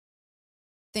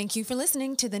Thank you for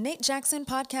listening to the Nate Jackson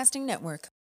Podcasting Network.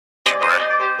 Yeah.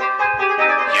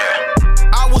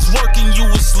 I was working, you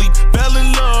was asleep. Fell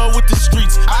in love with the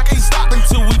streets. I can't stop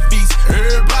until we feast.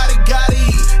 Everybody gotta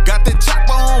eat. Got that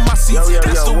chopper on my seat. Yo,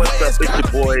 what's up? It's your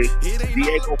boy,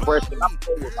 Diego Fresh, and I'm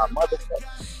here with my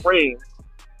motherfucking friend,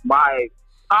 my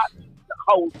hot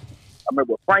host. I'm here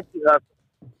with Frankie Hustle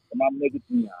and my nigga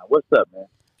Dion. What's up, man?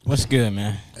 What's good,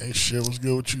 man? Hey, shit, what's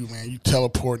good with you, man? You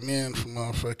teleporting in from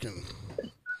motherfucking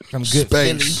From good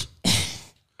space.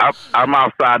 I'm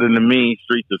outside in the mean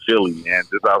streets of Philly, man.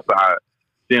 Just outside,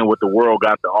 seeing what the world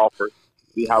got to offer.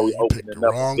 See how we open it up.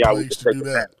 Wrong See how we place can to take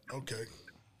do that. advantage. Okay.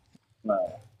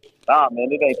 Nah, man,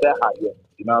 it ain't that hot yet.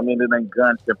 You know what I mean? It ain't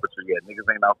gun temperature yet.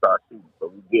 Niggas ain't outside shooting, so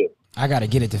we good. I gotta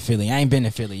get it to Philly. I ain't been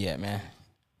to Philly yet, man.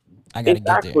 I gotta It's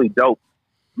get actually there. dope.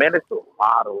 Man, it's a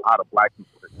lot of black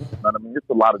people. You know what I mean? It's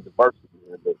a lot of diversity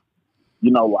here, but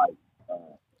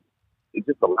it's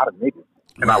just a lot of niggas,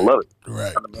 and I love it. Right.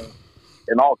 You know what I mean?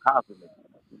 And all kinds of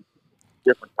niggas,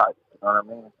 different types. You know what I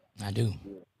mean? I do.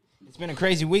 It's been a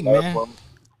crazy week, Yeah, man.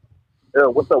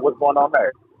 what's up? What's going on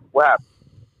there? What happened?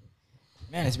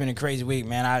 Man, it's been a crazy week,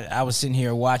 man. I was sitting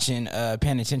here watching,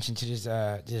 paying attention to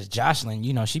this Jocelyn.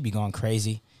 You know, she be going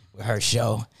crazy with her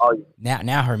show. Oh yeah.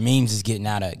 Now her memes is getting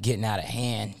out of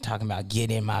hand, talking about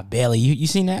get in my belly. You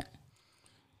seen that?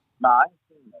 Nah, I ain't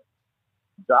seen that.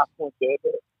 Jocelyn said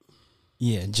that.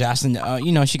 Yeah, Jocelyn.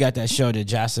 You know she got that show, the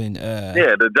Jocelyn. Yeah,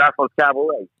 the Jocelyn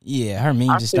Cabaret. Yeah, her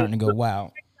memes is starting to go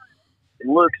wild. The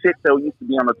little chick that used to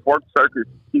be on the twerk circus,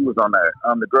 she was on there.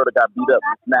 The girl that got beat up,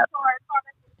 Miss Snap.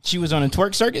 She was on a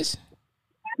twerk circus?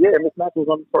 Yeah, Miss Snap was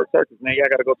on the twerk circus. Man, y'all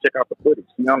gotta go check out the footage.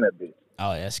 She on that bitch.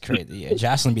 Oh, that's crazy. Yeah,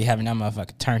 Jocelyn be having that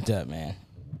motherfucker turned up, man.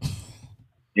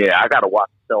 Yeah, I gotta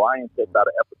watch the show. I ain't checked out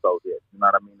an episode yet. You know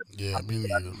what I mean? Yeah, me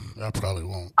neither. I probably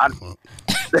won't.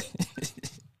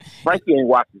 Frankie ain't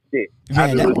watching shit.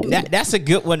 Man, that's a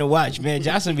good one to watch, man.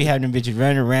 Jocelyn be having them bitches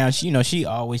running around. She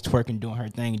always twerking, doing her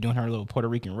thing, doing her little Puerto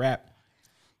Rican rap.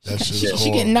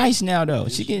 She getting nice now, though.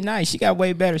 She getting nice. She got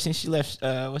way better since she left,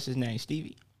 what's his name,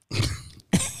 Stevie?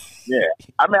 Yeah.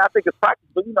 I mean, I think it's practice,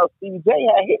 but, Stevie J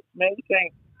had hits, man.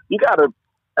 You got to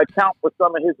account for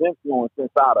some of his influence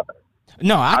inside of her.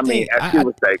 No, I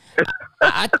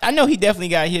know he definitely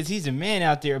got hits. He's a man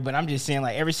out there, but I'm just saying,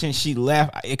 like, ever since she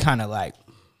left, it kind of, like,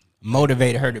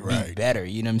 motivated her to be better.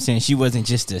 You know what I'm saying? She wasn't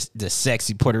just the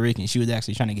sexy Puerto Rican. She was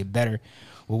actually trying to get better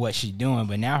with what she's doing.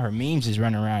 But now her memes is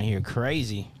running around here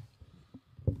crazy.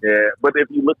 Yeah, but if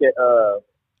you look at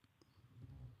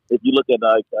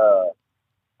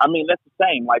I mean, that's the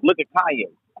same. Like, look at Kanye,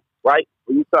 right?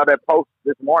 When you saw that post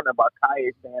this morning about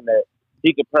Kanye saying that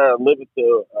he compared living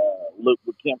to live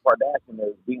with Kim Kardashian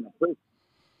as being in prison.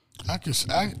 I can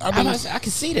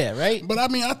see that, right?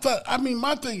 But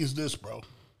my thing is this, bro.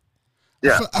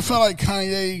 Yeah. I felt like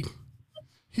Kanye,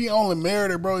 he only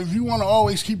married her, bro. If you want to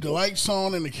always keep the lights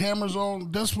on and the cameras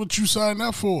on, that's what you signed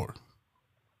up for.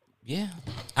 Yeah.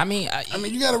 I mean,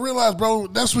 you got to realize, bro,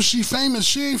 that's what she famous.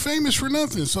 She ain't famous for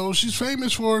nothing. So she's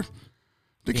famous for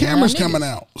the cameras coming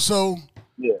out. So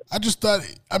yeah. I just thought,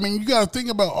 you got to think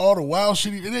about all the wild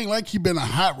shit. It ain't like he been a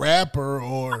hot rapper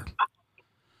or,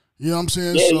 you know what I'm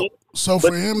saying? Yeah, so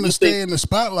for him to stay in the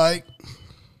spotlight.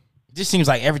 It just seems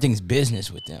like everything's business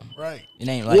with them. Right. It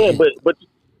ain't like. Yeah,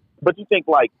 but you think,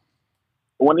 like,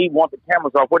 when he want the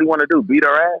cameras off, what do you want to do? Beat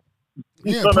her ass?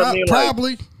 Yeah,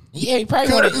 probably. Yeah, he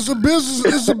probably want It's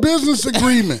a business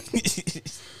agreement.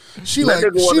 She like,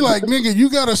 nigga, you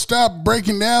got to stop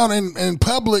breaking down in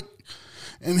public.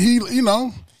 And he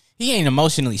ain't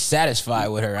emotionally satisfied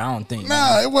with her. I don't think.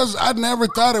 Nah, it was. I never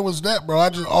thought it was that, bro. I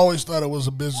just always thought it was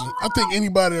a business. I think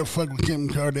anybody that fuck with Kim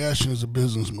Kardashian is a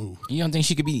business move. You don't think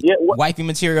she could be wifey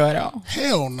material at all?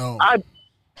 Hell no. I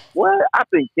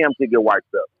think Kim could get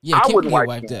wiped up. Yeah, I Kim wouldn't get wipe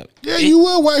wiped Kim. up. Yeah, you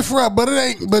will wife her up, but it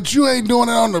ain't. But you ain't doing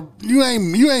it on the. You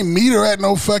ain't meet her at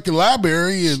no fucking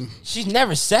library and. She's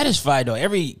never satisfied though.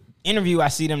 Every interview I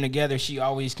see them together, she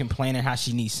always complaining how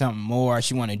she needs something more.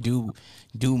 She want to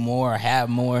do more, have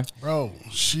more. Bro,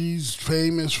 she's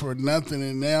famous for nothing,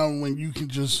 and now when you can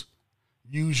just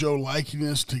use your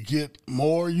likeness to get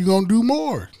more, you gonna do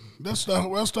more. That's the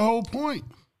whole point.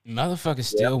 Motherfuckers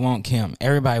still want Kim.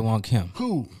 Everybody want Kim.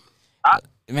 Who?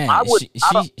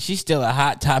 She's still a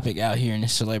hot topic out here in the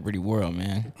celebrity world,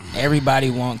 man.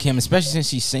 Everybody want Kim, especially since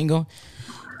she's single.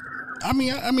 I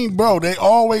mean, bro, they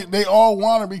all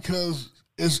want her because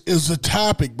it's a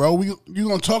topic, bro. You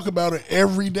gonna talk about it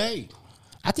every day.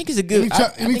 I think it's a good.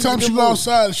 Anytime she go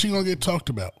outside, she gonna get talked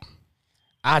about.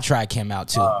 I try Kim out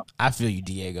too. I feel you,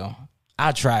 Diego.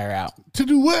 I try her out to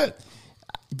do what?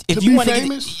 if you want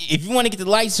to get the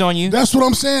lights on you, That's what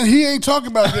I'm saying. He ain't talking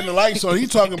about getting the lights on. He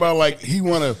talking about like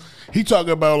he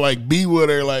talking about like be with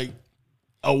her like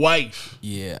a wife.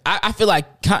 yeah. I feel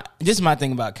like this is my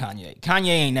thing about Kanye. Kanye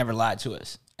ain't never lied to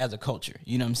us as a culture.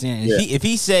 You know what I'm saying? Yeah. If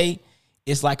he say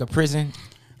it's like a prison,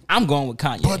 I'm going with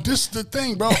Kanye. But this is the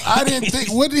thing, bro. I didn't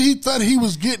think. What did he thought he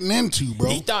was getting into, bro?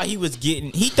 He thought he was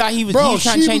trying to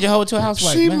she- change a hoe to a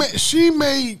housewife.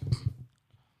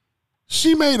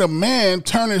 She made a man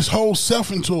turn his whole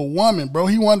self into a woman, bro.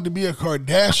 He wanted to be a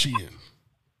Kardashian.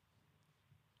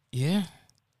 Yeah.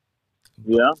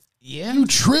 Yeah. Yeah. You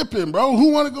tripping, bro?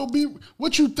 Who want to go be?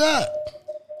 What you thought?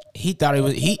 He thought it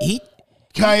was he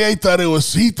Kanye thought it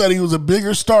was. He thought he was a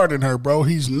bigger star than her, bro.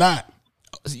 He's not.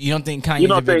 you don't think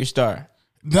Kanye's a bigger star?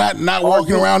 Not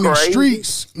walking you around these crazy?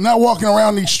 streets. Not walking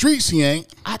around these streets. He ain't.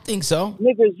 I think so.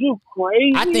 Niggas, you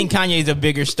crazy? I think Kanye's a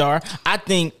bigger star. I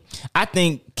think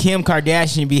Kim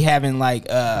Kardashian be having like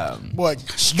Boy,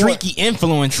 streaky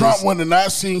influences. Trump would have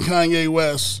not seen Kanye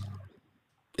West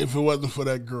if it wasn't for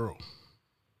that girl.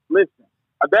 Listen,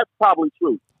 that's probably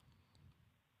true.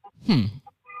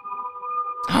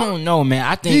 I don't know, man.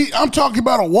 I think I'm talking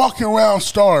about a walking around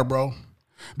star, bro.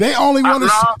 They only want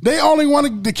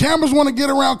to. The cameras want to get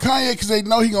around Kanye because they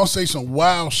know he gonna say some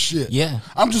wild shit. Yeah.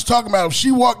 I'm just talking about if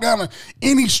she walked down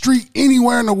any street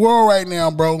anywhere in the world right now,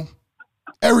 bro,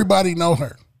 everybody know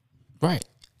her. right.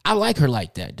 I like her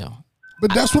like that though.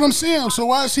 But that's what I'm saying. So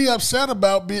why is he upset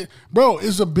about being, bro?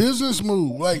 It's a business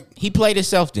move. Like, He played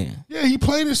himself then. yeah, he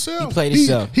played himself. He played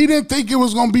himself. He didn't think it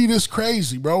was gonna be this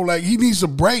crazy, bro. Like, he needs a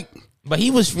break. But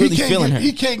he was really feeling her.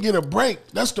 He can't get a break.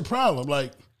 That's the problem.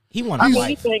 Like, He wanted I a mean,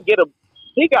 wife. he can't get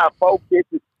he got 4 kids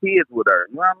with her.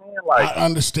 You know what I mean? Like, I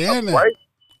understand that. right?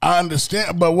 I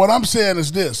understand, but what I'm saying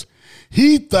is this: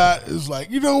 he thought is like,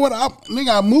 you know what?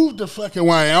 I moved to fucking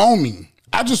Wyoming.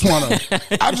 I just want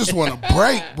to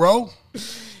break, bro.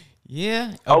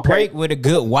 Yeah, a Okay. break with a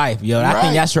good wife, yo. I Right.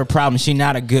 think that's her problem. She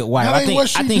not a good wife. That ain't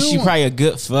what I she think she doing. probably a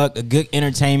good fuck, a good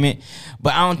entertainment,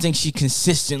 but I don't think she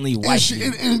consistently And, wifey.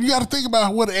 and you got to think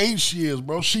about what age she is,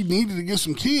 bro. She needed to get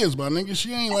some kids, my nigga.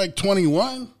 She ain't like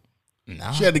 21.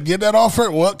 Nah. She had to get that off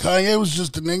her. Well, Kanye was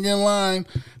just the nigga in line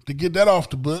to get that off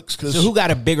the books. Cause So who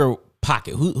got a bigger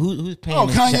pocket? Who's paying? oh,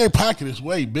 this Kanye check? pocket is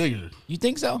way bigger. You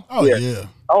think so? Oh Yeah. yeah.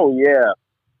 Oh yeah.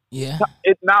 Yeah.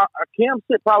 Now Kim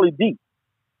shit probably deep.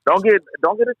 Don't get it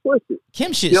twisted.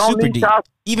 Kim shit You don't super need deep. child-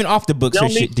 Even off the books, You her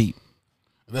don't shit need- deep.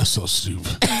 That's so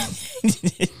stupid.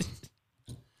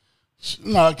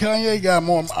 No, Kanye got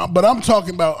more, but I'm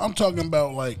talking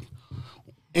about like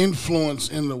influence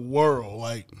in the world.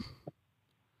 Like,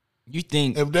 You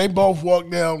think? if they both walk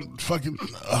down fucking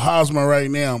Hosmer right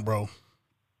now, bro,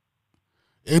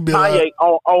 it'd be Kanye like,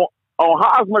 on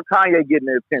Hosmer, Kanye getting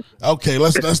the attention. okay,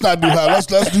 let's not do how.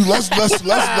 Let's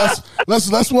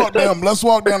walk down. Let's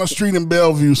walk down the street in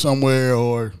Bellevue somewhere,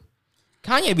 or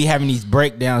Kanye be having these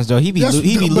breakdowns though. He be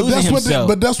losing himself.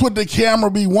 but that's what the camera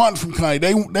be wanting from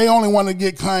Kanye. They only want to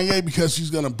get Kanye because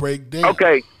he's gonna break down.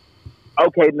 Okay.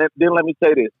 Then let me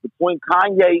say this: between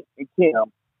Kanye and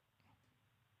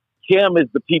Kim is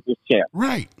the people's champ.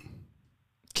 Right.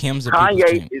 Kim's a people's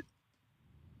champ.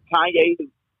 Kanye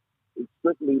is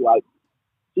strictly like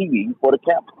TV for the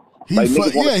camera. Like,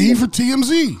 niggas wanna see He him. for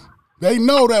TMZ. They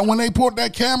know that when they put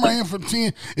that camera in for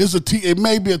it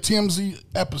may be a TMZ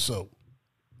episode.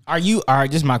 All right,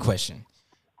 just my question.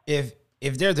 If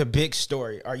there's a big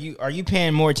story, are you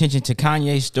paying more attention to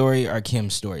Kanye's story or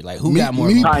Kim's story? Like who got more?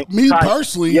 Me Kanye-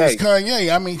 personally, Ye. it's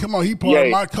Kanye. I mean, come on, he part of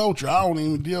Ye. my culture. I don't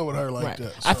even deal with her like Right.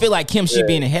 that. I so. feel like Kim should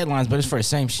be in the headlines, but it's for the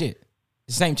same shit.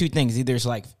 The same two things. Either it's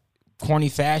like corny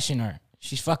fashion or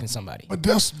she's fucking somebody. But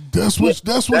that's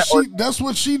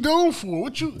what she doing for.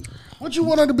 What you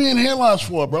want her to be in headlines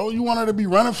for, bro? You want her to be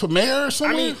running for mayor or I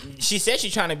something? mean, she said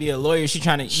she's trying to be a lawyer. She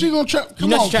gonna try. You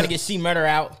know, she's trying to get C Murder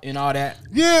out and all that.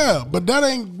 Yeah, but that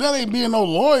ain't being no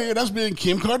lawyer. That's being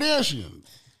Kim Kardashian.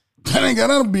 That ain't got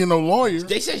nothing to be no lawyer.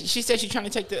 She said she's trying to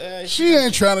take the. She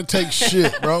ain't trying to take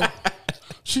shit, bro.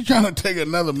 She trying to take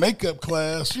another makeup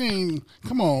class. She ain't.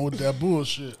 Come on with that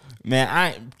bullshit. Man,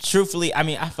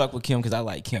 I fuck with Kim because I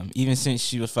like Kim, even since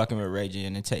she was fucking with Ray J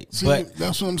in the tape. See, But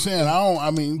that's what I'm saying.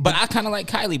 But I kind of like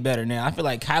Kylie better now. I feel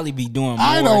like Kylie be doing more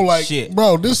I don't like, shit.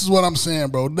 bro. This is what I'm saying,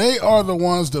 bro. They are the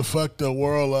ones that fuck the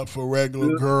world up for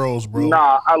regular girls, bro.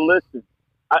 Nah, I listen.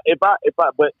 If I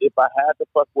had to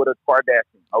fuck with a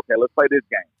Kardashian, okay, let's play this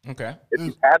game. Okay. If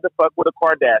you had to fuck with a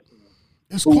Kardashian,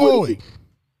 It's who would Chloe. it be?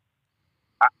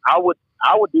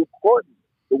 I would do Courtney,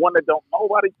 the one that don't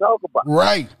nobody talk about.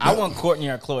 Right. I want Courtney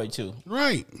or Chloe too.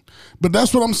 Right. But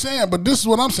that's what I'm saying. But this is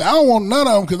what I'm saying. I don't want none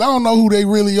of them because I don't know who they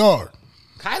really are.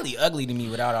 Kylie ugly to me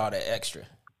without all that extra.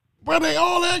 Bro, they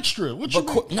all extra. What you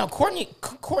But no, Courtney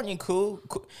cool,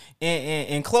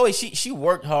 and Chloe, she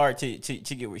worked hard to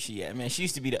get where she at. Man, she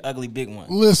used to be the ugly big one.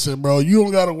 Listen, bro, you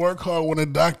don't got to work hard when a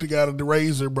doctor got a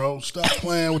razor, bro. Stop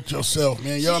playing with yourself,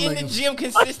 man. Y'all She in niggas, the gym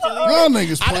consistently. y'all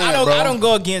niggas playing, bro. I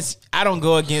don't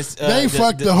go against. They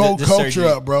fucked the whole culture surgery.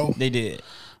 up, bro. They did.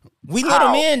 We let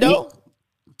them in though.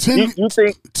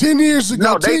 10 years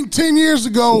ago, No, 10 years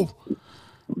ago,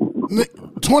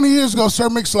 20 years ago, Sir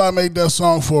Mix-a-Lot made that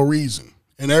song for a reason.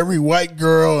 And every white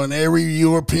girl and every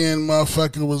European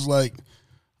motherfucker was like,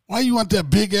 why you want that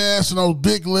big ass and those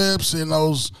big lips and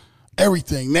those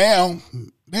everything? Now,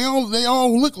 they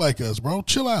all look like us, bro.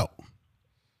 Chill out.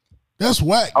 That's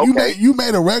whack. Okay. You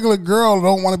made a regular girl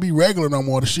don't want to be regular no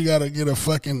more. She got to get a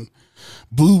fucking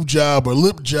boob job or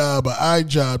lip job or eye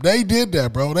job. They did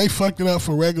that, bro. They fucked it up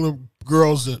for regular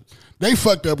girls. They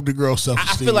fucked up the girls'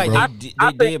 self-esteem, I feel like bro. they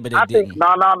did, but they didn't. No.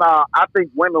 I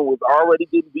think women was already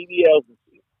getting BBLs and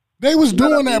shit. They was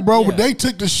doing what I that, mean? bro, Yeah. but they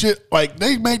took the shit, like,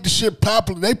 they made the shit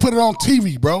popular. They put it on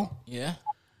TV, bro. Yeah.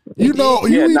 You know,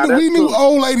 Yeah, we that's knew true.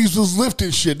 old ladies was lifting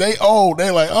shit. They old.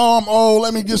 They like, oh, I'm old.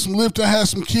 Let me get some lift. I have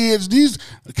some kids.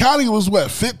 Kylie was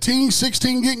what, 15,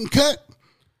 16 getting cut?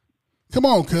 Come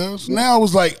on, cuz. Now it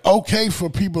was like okay for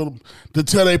people to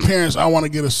tell their parents, I want to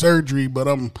get a surgery, but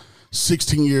I'm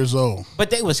 16 years old. But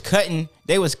they was cutting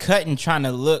trying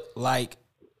to look like,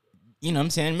 you know what I'm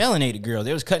saying, melanated girls.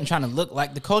 They was cutting trying to look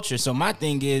like the culture. So my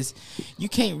thing is, you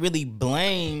can't really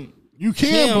blame You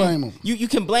can't Kim. blame them. You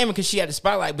can blame her because she had the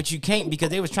spotlight, but you can't because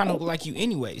they was trying to look like you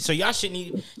anyway. So y'all shouldn't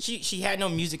even, she had no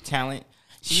music talent.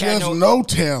 She has no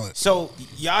talent. So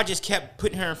y'all just kept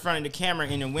putting her in front of the camera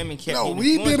and the women kept No, getting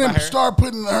we influenced by didn't her. start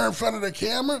putting her in front of the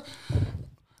camera.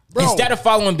 Bro, Instead of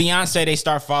following Beyonce, they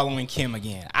start following Kim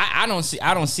again. I don't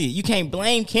see it. You can't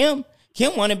blame Kim.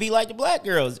 Kim want to be like the black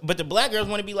girls, but the black girls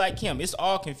want to be like Kim. It's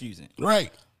all confusing.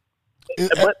 right.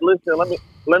 But listen, let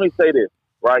me say this,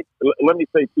 right? Let me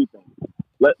say two things.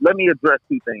 Let me address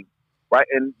two things, right?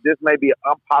 And this may be an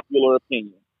unpopular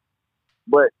opinion,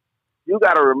 but you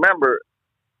got to remember,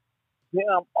 Kim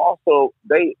also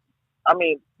they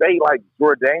like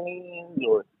Jordanians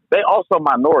or they also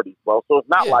minorities, bro. So it's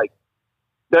not like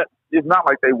that. It's not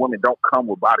like they women don't come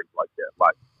with bodies like that.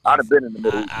 Like I'd have been in the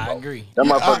Middle East. I bro. agree. Them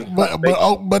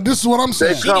motherfuckers, But this is what I'm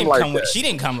saying. They come like that. She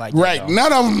didn't come like Right, that. though.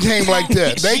 none of them came like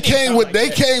that. They She didn't came come with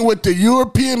like that. came with the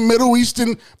European Middle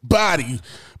Eastern body,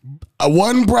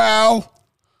 one brow,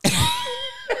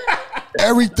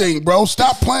 everything, bro.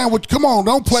 Stop playing with. Come on,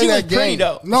 don't play She that was pretty, game.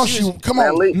 though. No, She she was- come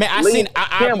on. Man, Man, I Lee- seen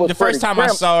Kim was the first pretty. time I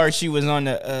Kim- saw her, she was on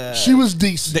the She was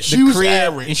decent. the she was crib,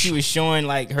 average. and she was showing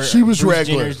like her. She was Bruce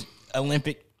regular. Jenner's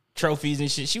Olympic trophies and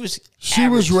shit. She was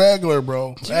was regular,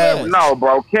 bro. Average. no,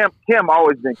 bro. Kim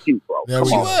always been cute, bro. There Come we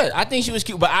She go. on. was. I think she was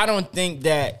cute, but I don't think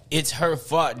that it's her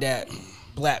fault that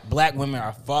black women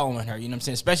are following her. You know what I'm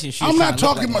saying? Especially if she's I'm trying not to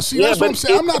look talking like about. her. See, Yeah, that's what I'm but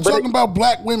saying. I'm not but talking about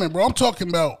black women, bro. I'm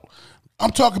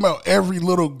talking about every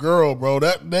little girl, bro.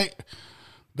 That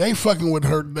they fucking with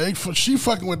her. She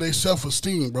fucking with their self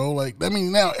esteem, bro. Like, I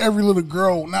mean, now every little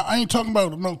girl. Now I ain't talking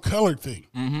about no color thing.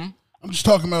 Mm-hmm. I'm just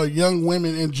talking about young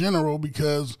women in general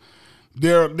because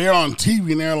they're on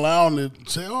TV and they're allowing to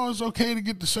say, "Oh, it's okay to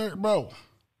get the shirt, bro."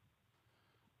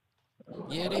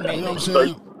 Yeah, You know what I'm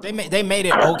saying? they made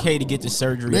it okay to get the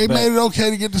surgery. They but made it okay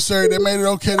to get the surgery. They made it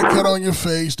okay to cut on your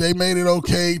face. They made it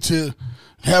okay to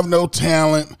have no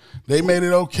talent. They made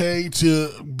it okay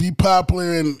to be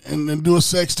popular and do a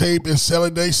sex tape and sell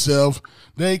it themselves.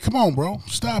 Come on, bro.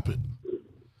 Stop it.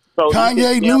 So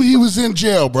Kanye knew he was in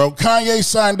jail, bro. Kanye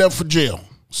signed up for jail.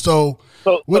 So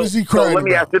what is he crying So let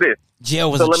me about? ask you this.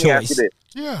 jail was So a let me ask choice. you this.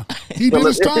 Yeah, he did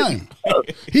his time.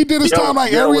 He did his time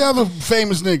like every other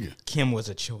famous nigga. Kim was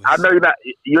a choice. I know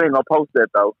you ain't gonna post that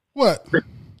though. What?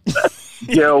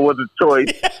 Jail was a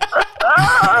choice.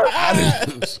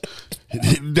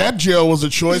 That jail was a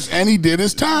choice, and he did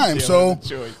his time. So,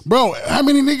 bro, how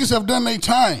many niggas have done their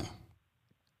time?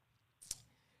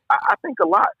 I think a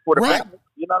lot for the Right. family.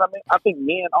 You know what I mean? I think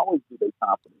men always do their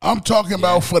time for them. I'm talking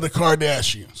about for the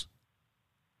Kardashians.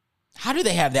 How do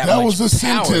they have that? That much was the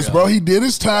power, sentence, though? bro. He did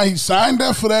his time. He signed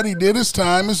up for that. He did his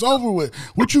time. It's over with.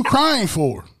 What you crying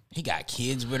for? He got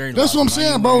kids with her. That's what I'm lost money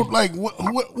saying, bro. with her.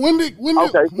 Like,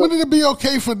 when did it be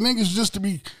okay for niggas just to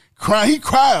be crying? He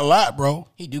cry a lot, bro.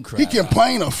 He do cry He a lot.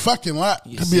 complain a fucking lot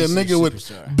He to be a sees a nigga with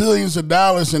superstar. billions of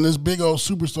dollars and this big old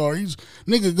superstar.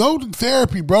 Nigga, go to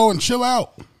therapy, bro, and chill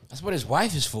out. That's what his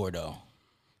wife is for, though.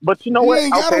 But you know He what?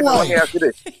 ain't got Okay, a so let me wife. ask you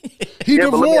this. He Yeah,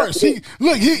 but let me divorced. ask you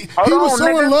He Hold was on, so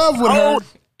in nigga. love with Hold- her.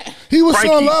 He was so in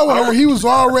Frankie, love with her.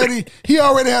 hold- He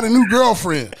already had a new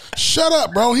girlfriend. Shut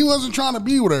up, bro. He wasn't trying to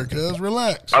be with her, cuz.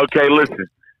 Relax. Okay, listen.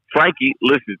 Frankie,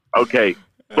 listen. Okay.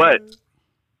 But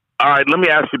all right, let me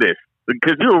ask you this,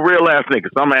 because you're a real ass nigga.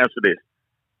 So I'm gonna answer this.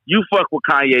 You fuck with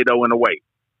Kanye though in a way,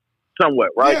 somewhat,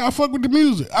 right? Yeah, I fuck with the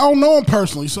music. I don't know him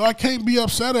personally, so I can't be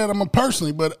upset at him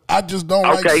personally. But I just don't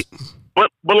like. Okay.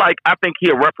 But like, I think he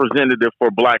a representative for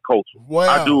black culture. Wow.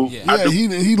 I do. Yeah, I do.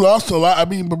 He lost a lot. I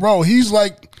mean, but bro, he's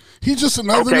just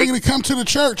another nigga to come to the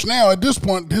church now. At this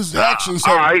point, his actions.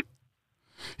 All right.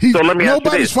 So let me ask you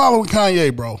nobody's this. following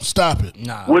Kanye, bro. Stop it.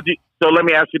 Nah. So let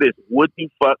me ask you this: would you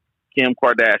fuck Kim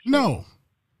Kardashian? No.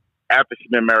 After she's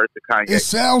been married to Kanye? It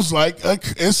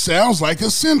sounds like a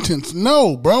sentence.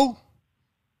 No, bro.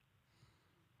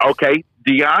 Okay,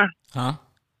 Dion. Huh?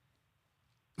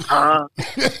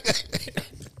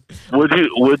 Would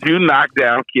you knock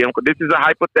down Kim? This is a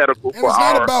hypothetical. And it's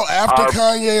not about after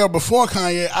Kanye or before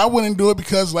Kanye. I wouldn't do it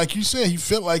because, like you said, he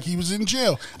felt like he was in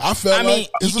jail. I mean,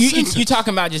 it's a sentence. You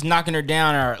talking about just knocking her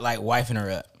down or like wifing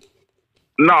her up?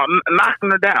 No,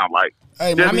 knocking her down. Like,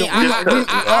 hey, man, we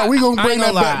gonna bring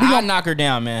that back. We I'll gonna knock her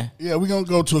down, man. Yeah, we gonna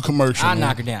go to a commercial. I'll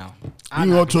knock her down. We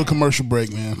gonna go to a commercial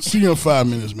break, man. See you in 5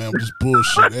 minutes, man. With this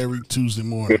bullshit every Tuesday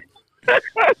morning.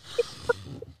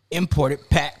 Imported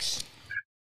packs.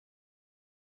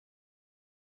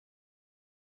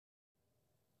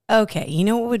 Okay, you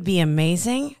know what would be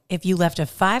amazing? If you left a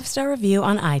 5-star review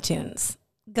on iTunes.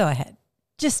 Go ahead.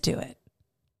 Just do it.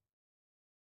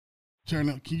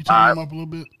 Can you turn them up a little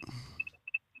bit?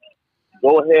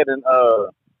 Go ahead and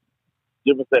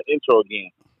give us that intro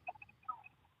again.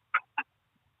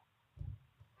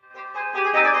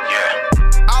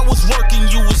 I was working,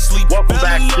 you was sleep. Welcome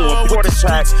back to a quarter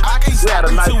pack. We had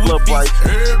a nice little break.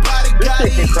 This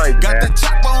shit get crazy, man.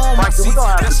 Mikey, we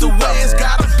gonna have to do something,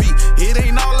 man. It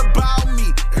ain't all about me.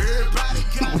 Everybody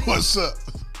got What's up?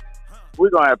 We're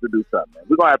gonna have to do something, man.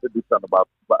 We're gonna have to do something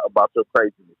about your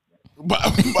craziness,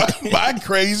 man. My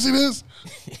craziness?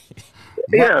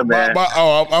 Yeah, man.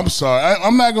 I'm sorry.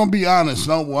 I'm not gonna be honest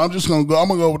no more. I'm gonna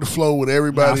go with the flow with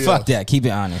everybody else. Fuck that. Keep it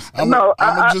honest. I'm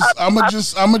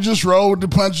gonna just roll with the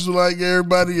punches like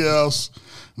everybody else.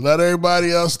 Let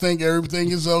everybody else think everything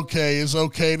is okay. It's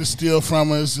okay to steal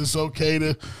from us. It's okay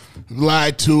to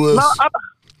lie to us.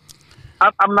 No,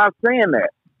 I'm not saying that.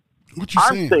 What you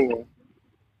saying? I'm saying,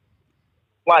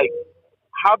 like,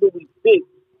 how do we fix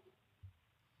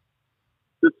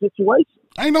the situation?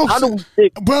 Ain't no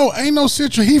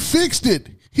situation. He fixed it.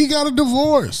 He got a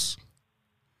divorce.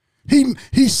 He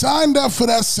signed up for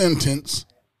that sentence.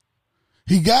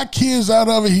 He got kids out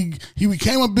of it. He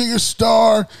became a bigger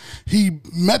star. He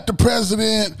met the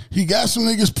president. He got some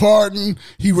niggas pardoned.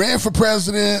 He ran for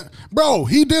president. Bro,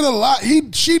 he did a lot.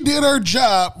 She did her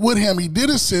job with him. He did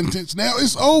a sentence. Now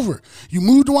it's over. You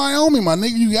moved to Wyoming, my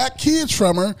nigga. You got kids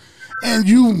from her. And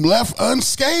you left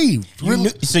unscathed.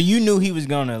 So you knew he was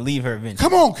gonna leave her eventually.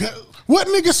 Come on, what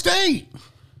nigga stayed?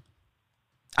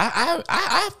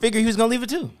 I figured he was gonna leave her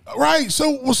too. Right.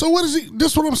 So what is he?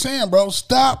 This is what I'm saying, bro.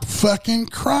 Stop fucking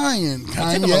crying,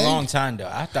 Kanye. It took him a long time though.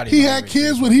 I thought he had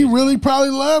kids when he really probably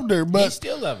loved her, but he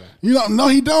still love her. You know, no,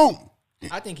 he don't.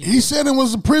 I think he said it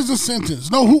was a prison sentence.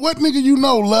 No, what nigga you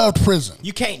know loved prison?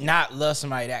 You can't not love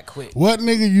somebody that quick. What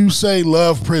nigga you say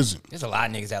love prison? There's a lot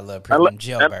of niggas that love prison.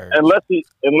 Jailbirds. Unless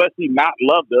he not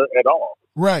loved her at all.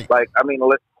 Right. Like, I mean,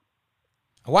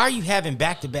 why are you having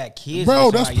back-to-back kids? Bro,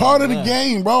 that's part of the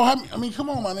game, bro. I mean, come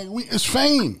on, my nigga. It's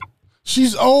fame.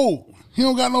 She's old. He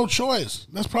don't got no choice.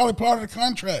 That's probably part of the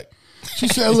contract. She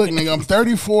said, look, nigga, I'm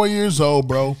 34 years old,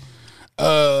 bro.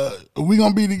 We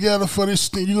gonna be together for this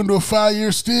stint. You gonna do a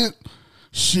 5-year stint?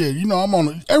 Shit, you know I'm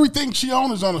on everything she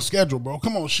on is on a schedule, bro.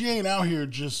 Come on, she ain't out here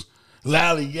just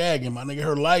lollygagging, my nigga.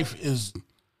 Her life is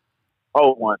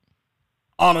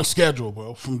on a schedule,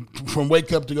 bro. From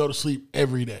wake up to go to sleep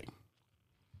every day.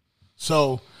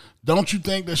 So don't you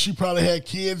think that she probably had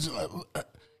kids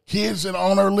and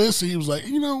on her list? And he was like,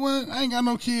 you know what? I ain't got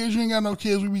no kids. You ain't got no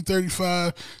kids. We be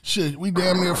 35. Shit, we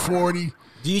damn near 40.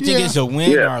 Do you think it's a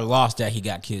win or a loss that he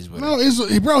got kids with? No,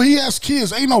 bro, he has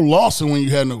kids. Ain't no loss in when you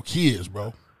had no kids,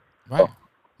 bro. Right.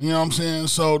 You know what I'm saying?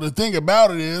 So the thing about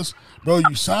it is, bro,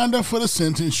 you signed up for the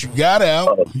sentence. You got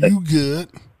out. You good.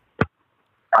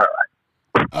 All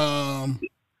right.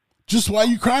 Just why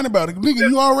you crying about it? Nigga,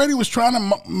 you already was trying to,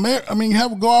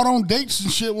 go out on dates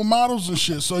and shit with models and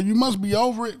shit. So you must be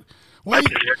over it. Wait,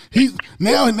 this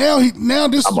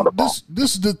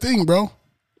is the thing, bro.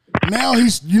 Now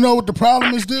you know what the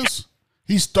problem is?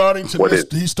 He's starting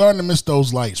to miss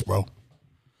those lights, bro.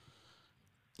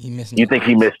 You think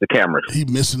he missed the cameras? He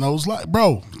missing those lights,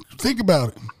 bro. Think about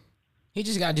it. He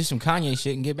just gotta do some Kanye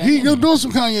shit and get back. He gonna do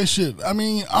some Kanye shit. I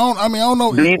don't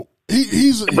know.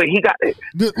 But he got it.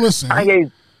 Listen, Kanye,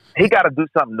 he got to do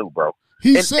something new, bro.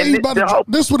 He And- said and he's this about to. the whole-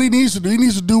 This is what he needs to do. He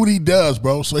needs to do what he does,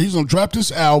 bro. So he's gonna drop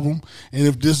this album, and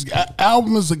if this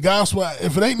album is a gospel,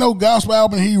 if it ain't no gospel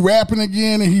album, he rapping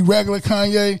again and he regular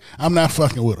Kanye, I'm not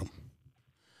fucking with him.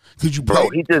 Could you play? Bro,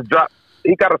 he just dropped.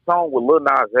 He got a song with Lil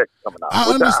Nas X coming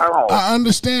out. I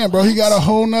understand, bro. He got a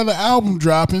whole nother album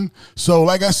dropping. So,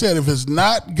 like I said, if it's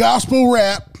not gospel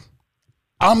rap,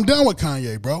 I'm done with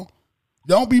Kanye, bro.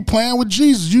 Don't be playing with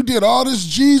Jesus. You did all this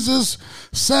Jesus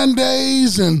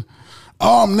Sundays and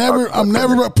I'm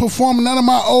never performing none of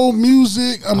my old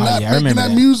music. I'm not making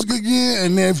that music again.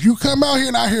 And then if you come out here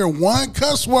and I hear one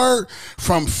cuss word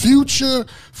from Future,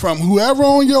 from whoever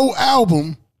on your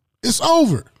album, it's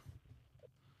over.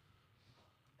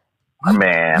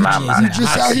 Man, You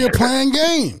just out here playing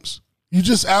games. You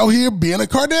just out here being a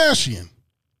Kardashian.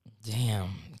 Damn,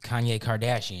 Kanye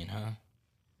Kardashian, huh?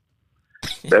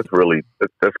 That's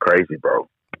crazy, bro.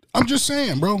 I'm just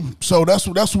saying, bro. So that's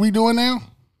what we doing now?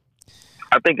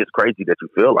 I think it's crazy that you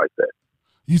feel like that.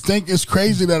 You think it's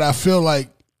crazy that I feel like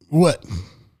what?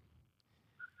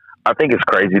 I think it's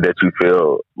crazy that you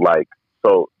feel like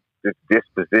this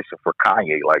disposition for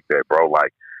Kanye like that, bro.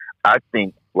 Like, I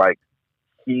think like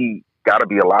he got to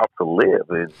be allowed to live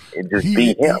and just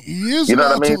be him. He is you know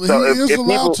allowed what I mean? to, he is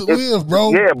allowed to live,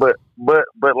 bro. Yeah, but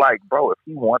like, bro, if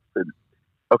he wants to,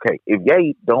 okay, if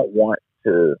Ye don't want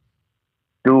to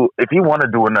if you want to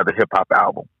do another hip hop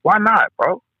album, why not,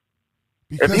 bro?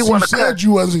 Because you said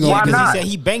you wasn't going to do it. He said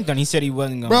he banked on. He said he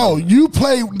wasn't going. Bro, you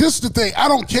play. This is the thing. I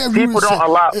don't care if people don't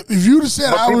allow. If you'd have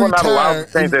said I people not allowed retired,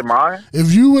 to change their mind.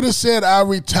 If you would have said I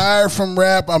retired from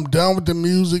rap, I'm done with the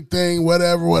music thing,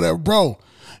 whatever, bro.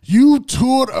 You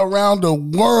toured around the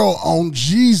world on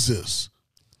Jesus.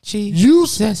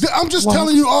 I'm just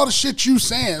telling you all the shit you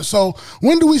saying. So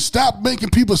when do we stop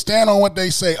making people stand on what they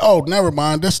say? Oh, never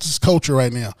mind. That's just culture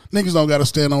right now. Niggas don't got to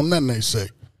stand on nothing they say.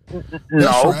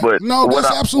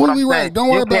 That's absolutely right. Don't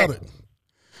worry about it.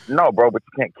 No, bro, but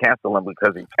you can't cancel him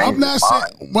because he changed his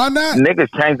mind. Why not? Niggas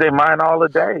change their mind all the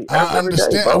day. I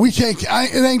understand. Day, we can't.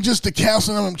 It ain't just the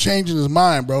canceling him changing his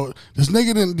mind, bro. This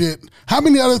nigga didn't did. How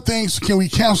many other things can we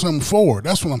cancel him for?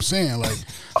 That's what I'm saying. Like,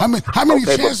 how many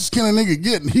chances can a nigga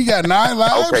get? He got 9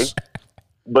 lives. Okay,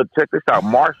 but check this out.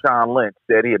 Marshawn Lynch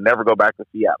said he'd never go back to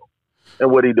Seattle,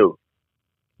 and what'd he do?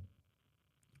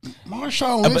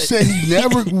 Marshawn Lynch said he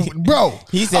never, bro.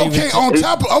 He said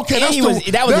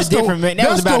that was a different man. That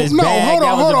was about his bag.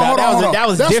 Hold on. That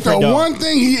was That's different. The one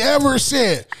thing he ever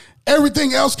said.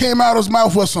 Everything else came out of his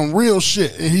mouth was some real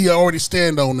shit, and he already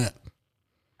stand on that.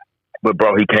 But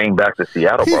bro, he came back to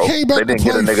Seattle, bro. He came back they to didn't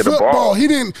play get a nigga football. the ball.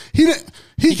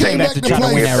 He came back to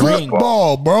play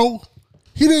football, bro.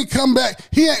 He didn't come back.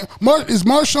 Is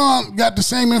Marshawn got the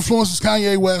same influence as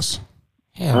Kanye West?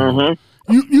 Hell.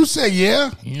 You say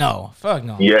yeah? No. Fuck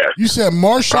no. Yeah. You said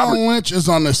Marshawn Lynch is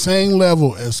on the same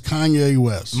level as Kanye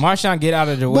West. Marshawn, get out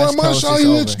of the West Coast. Marshawn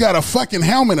Lynch got a fucking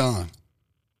helmet on.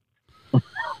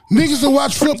 Niggas that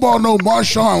watch football know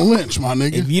Marshawn Lynch, my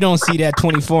nigga. If you don't see that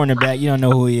 24 in the back, you don't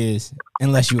know who he is.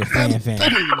 Unless you a fan. That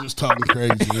nigga just talking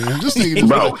crazy, man. This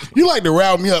nigga you like to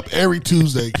rile me up every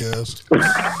Tuesday, cuz.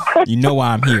 You know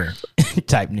why I'm here.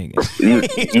 Type nigga.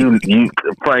 You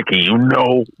Frankie, you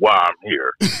know why I'm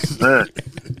here.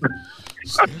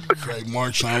 Like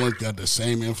Marshawn Lynch got the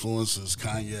same influence as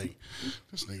Kanye.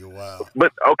 This nigga wild.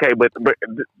 But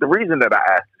the reason that I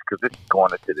asked is because this is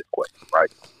going into this question,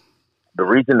 right? The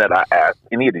reason that I ask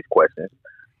any of these questions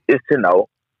is to know,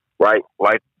 right?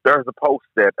 Like, there's a post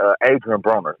that Adrian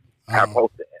Broner had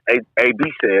posted. AB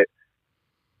said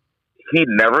he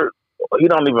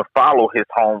don't even follow his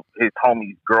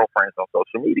homies' girlfriends on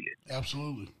social media.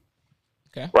 Absolutely.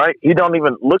 Okay. Right? He don't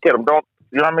even look at them. Don't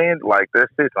you know what I mean? Like,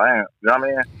 that's it. You know what I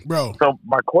mean, bro? So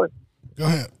my question. Go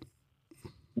ahead.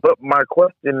 But my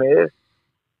question is,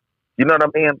 you know what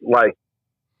I mean? Like,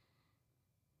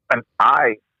 and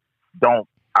I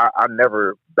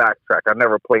never backtrack. I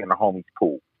never play in the homies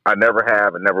pool. I never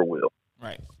have and never will.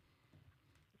 Right.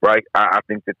 I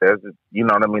think that there's, you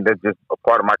know what I mean? That's just a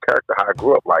part of my character, how I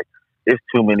grew up. Like, it's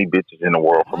too many bitches in the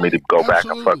world for me to go back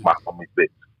and fuck my homies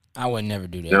bitch. I would never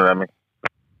do that. You know what I mean?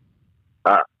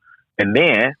 And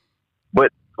then,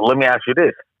 but let me ask you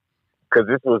this. Because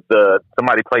this was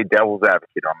somebody played devil's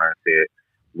advocate on there and said,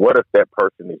 what if that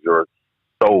person is your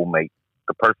soulmate?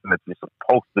 The person that you're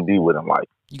supposed to be with in life?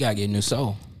 You gotta get a new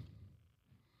soul.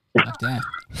 Like that.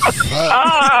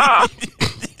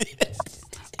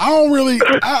 I don't really.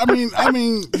 I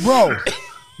mean, bro.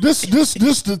 This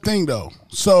the thing though.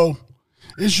 So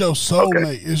it's your soulmate.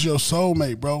 Okay. It's your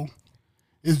soulmate, bro.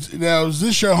 Is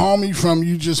this your homie from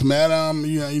you just met him?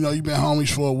 You know you've been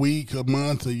homies for a week, a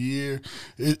month, a year.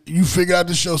 You figure out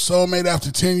this your soulmate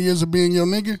after 10 years of being your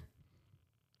nigga?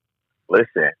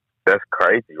 Listen, that's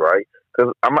crazy, right?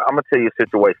 Because I'm gonna tell you a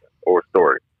situation or a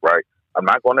story, right? I'm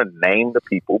not going to name the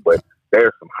people, but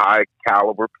there's some high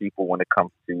caliber people when it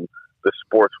comes to the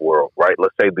sports world, right?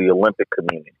 Let's say the Olympic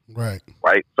community, Right.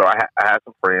 right? So I had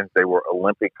some friends; they were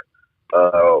Olympic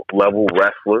level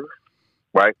wrestlers,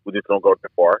 right? We just don't go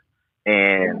that far.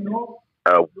 And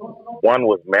one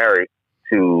was married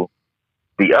to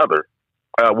the other.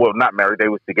 Well, not married; they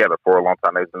was together for a long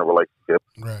time. They was in a relationship,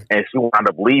 Right. and she wound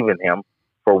up leaving him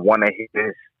for one of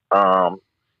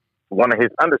his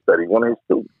understudies, one of his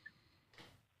students.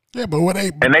 Yeah, but what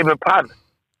they And they've been partners.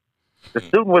 The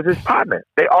student was his partner.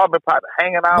 They all been partners,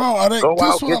 hanging out, bro, go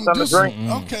out, get something to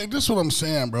drink. Okay, this is what I'm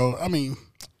saying, bro. I mean,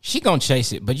 She gonna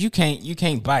chase it, but you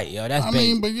can't bite, yo. That's I bait.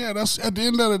 mean, but yeah, that's at the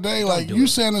end of the day, like do you it.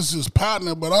 saying this is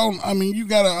partner, but I mean, you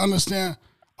gotta understand,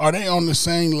 are they on the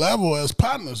same level as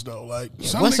partners though? Like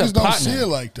some What's a niggas don't partner? see it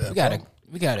like that.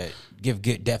 We gotta give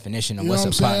good definition of You know what's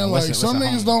what a I'm partner. saying? What's Like a some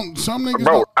niggas homie? don't. Some niggas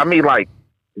Bro, don't. I mean, like,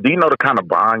 do you know the kind of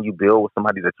bond you build with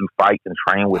somebody that you fight and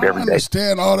train with I every day?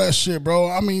 understand all that shit,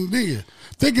 bro. I mean, nigga,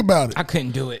 think about it. I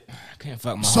couldn't do it. I couldn't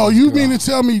fuck my. So homie you girl. mean to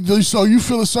tell me? So you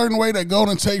feel a certain way that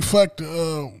Golden Tate fucked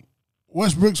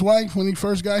Westbrook's wife when he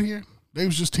first got here? They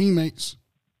was just teammates.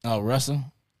 Oh, Russell.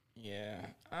 Yeah.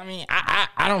 I mean,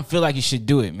 I don't feel like you should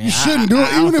do it, man. You shouldn't do it.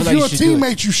 I don't Even if feel like you're a you should do it.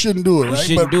 teammate, you shouldn't do it, You right?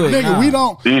 shouldn't But do it, nigga, nah. we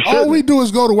don't. You All shouldn't. we do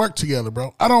is go to work together,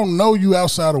 bro. I don't know you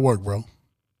outside of work, bro.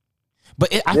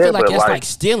 But I Yeah, feel like but it's like- like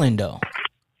stealing, though.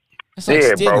 It's like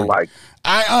Yeah, stealing. bro. Like,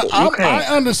 I can't.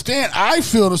 understand. I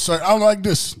feel the certain. I'm like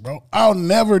this, bro. I'll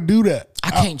never do that.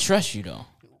 I can't trust you though.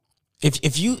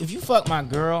 If you fuck my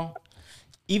girl,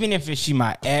 even if she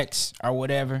my ex or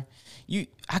whatever,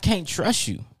 I can't trust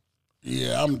you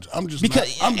Yeah, I'm just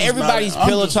because not, I'm just everybody's not, I'm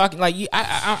pillow just- talking like you.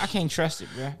 I can't trust it,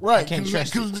 bro. Right, I can't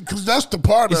trust it. because that's the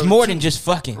part It's of it. more too. than just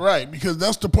fucking. Right, because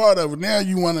that's the part of it. Now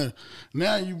you wanna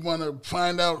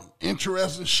find out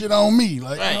interesting shit on me.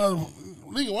 Like, Right.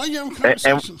 nigga, why you having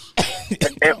conversations?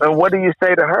 and what do you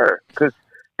say to her? Because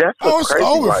that's Oh, what's it's crazy.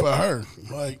 over like, for her.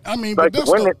 Like, I mean, like but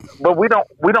that's women, but we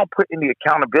don't put any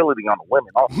accountability on the women.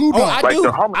 Who Oh, don't? I Like do. the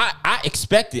homie- I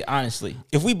expect it, honestly.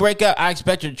 If we break up, I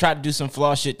expect her to try to do some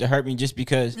flaw shit to hurt me just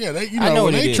because. Yeah, they, I know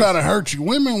when what they it try is. to hurt you,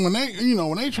 women when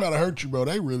they try to hurt you, bro,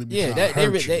 they really be Yeah, trying to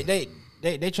hurt you.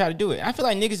 they try to do it. I feel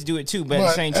like niggas do it too, but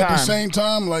at the same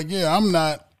time, like, yeah, I'm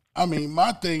not. I mean,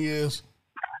 my thing is,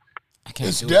 I can't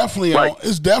it's do definitely Like- on.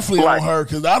 It's definitely like- on her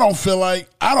because I don't feel like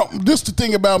I don't. This the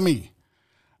thing about me.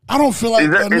 I don't feel like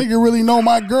Is that- a nigga really know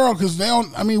my girl because they don't.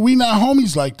 I mean, we not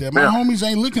homies like that. My Yeah. homies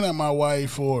ain't looking at my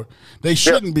wife, or they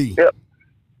shouldn't be. Yeah.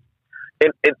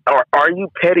 And are you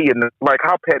petty? Like,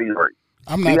 how petty are you?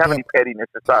 I'm Do not. you have that- any pettiness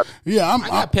inside? Yeah, I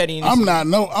got pettiness. I'm not.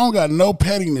 No, I don't got no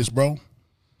pettiness, bro.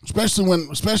 Especially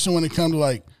when it comes to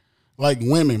like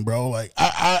women, bro. Like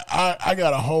I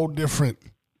got a whole different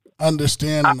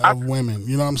understanding of women.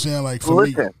 You know what I'm saying? Like for me,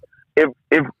 Listen,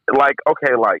 if like,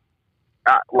 okay, like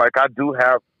I do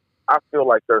have. I feel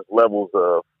like there's levels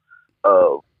of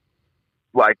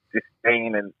like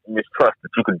disdain and mistrust that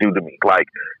you can do to me. Like,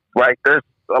 right? There's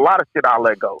a lot of shit I'll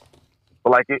let go.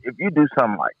 But like, if you do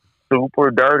something like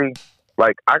super dirty,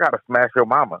 like I gotta smash your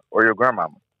mama or your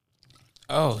grandmama.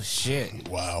 Oh shit!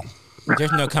 wow.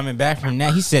 There's no coming back from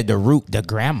that. He said the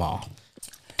grandma.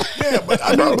 Yeah, but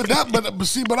I mean,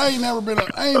 but I ain't never been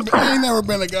I ain't never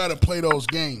been a guy to play those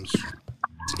games.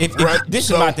 If Right, this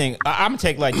so- is my thing, I'm gonna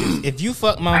take like this. If you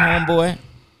fuck my homeboy,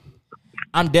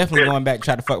 I'm definitely going back to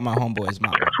try to fuck my homeboy's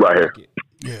mom. Right here.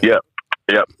 Yeah.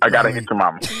 Yep. I gotta hit your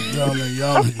mama. Y'all,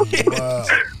 wow.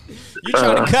 You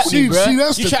try to cut See- me, bro. see,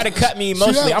 that's You the- try to cut me See,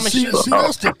 emotionally. that- I'm a see, shit. see,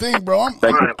 that's the thing, bro.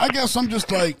 Thank you. I guess I'm just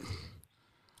like,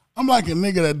 I'm like a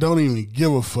nigga that don't even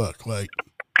give a fuck. Like,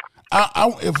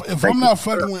 if I'm not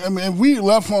fucking with, I mean, if we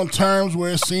left on terms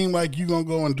where it seemed like you gonna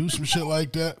go and do some shit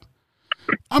like that,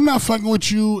 I'm not fucking with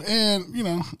you. And you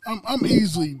know, I'm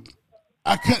easily.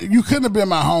 You couldn't have been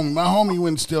my homie. My homie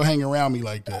wouldn't still hang around me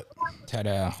like that.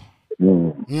 Ta-da. You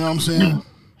know what I'm saying?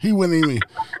 He wouldn't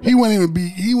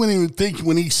even think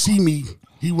when he see me,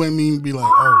 he wouldn't even be like,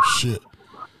 oh shit.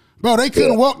 Bro, they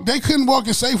couldn't walk in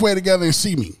Safeway together and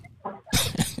see me.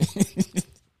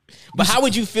 But how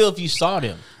would you feel if you saw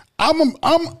them? I'm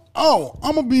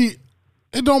gonna be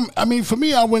it don't I mean for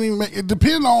me I wouldn't even make it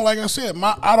depends on like I said,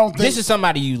 I don't think This is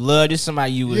somebody you love. This is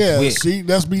somebody you was yeah, with. see,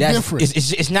 that's different.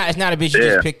 It's not a bitch you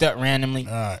Yeah. just picked up randomly.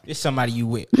 right. It's somebody you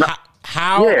with.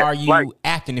 How Yeah, are you like-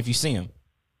 acting if you see him?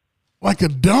 Like a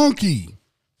donkey.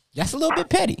 That's a little bit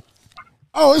petty.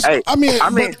 Oh, it's Hey, I mean I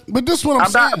mean, but this is what I'm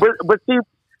I'm saying. not, but see,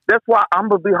 That's why I'm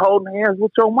gonna be holding hands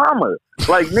with your mama.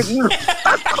 Like, nigga,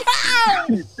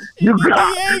 you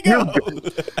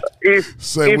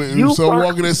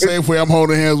walking the same way, I'm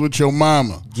holding hands with your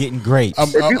mama. Getting great.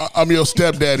 I'm your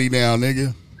stepdaddy now,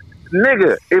 nigga.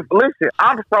 Nigga, listen,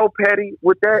 I'm so petty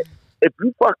with that. If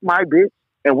you fuck my bitch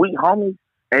and we homies,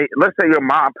 and let's say your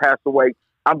mom passed away,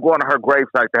 I'm going to her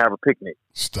gravesite to have a picnic.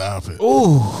 Stop it.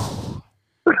 Ooh.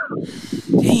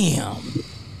 Damn.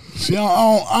 See,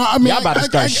 I mean, y'all about to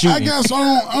start shooting. I guess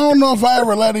I don't know if I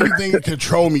ever let anything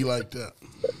control me like that.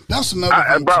 That's another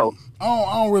thing, bro. Too.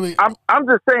 I don't really. I'm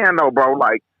just saying though, bro.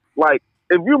 Like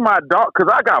if you my dog,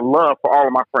 because I got love for all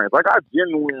of my friends. Like I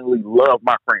genuinely love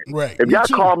my friends. Right. If y'all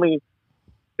call me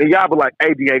and y'all be like,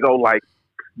 "Hey, Diego, like,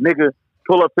 nigga,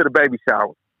 pull up to the baby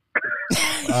shower."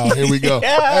 Oh, here we go.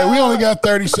 Hey, we only got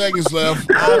 30 seconds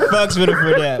left. I fucks with him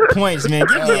for that. Points, man.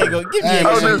 Give Diego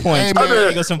some points. Hey, Give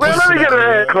Diego some points. Let me get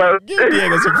her head close. Give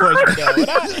Diego some points for that one.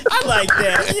 I like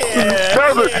that. Yeah.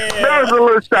 That was a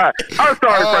little shot. I'm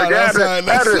sorry,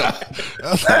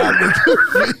 Frank.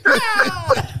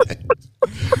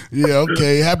 Yeah,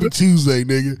 okay. Happy Tuesday,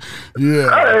 nigga. Yeah.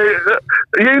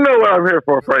 Hey, you know what I'm here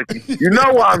for, Frankie. You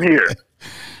know why I'm here.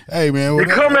 Hey, man.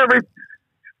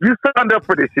 You signed up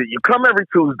for this shit. You come every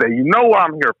Tuesday. You know why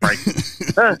I'm here, Frankie.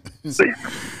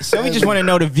 So we just want to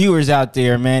know, the viewers out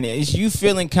there, man, is you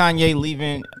feeling Kanye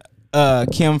leaving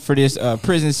Kim for this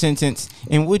prison sentence?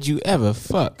 And would you ever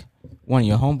fuck one of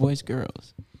your homeboys'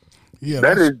 girls? Yeah,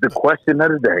 that is the question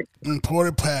of the day.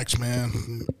 Imported packs,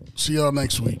 man. See y'all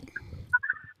next week.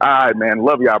 All right, man.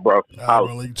 Love y'all, bro. I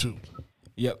really too.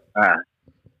 Yep. All right.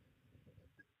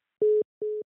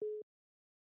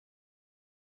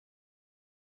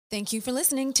 Thank you for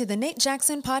listening to the Nate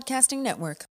Jackson Podcasting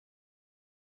Network.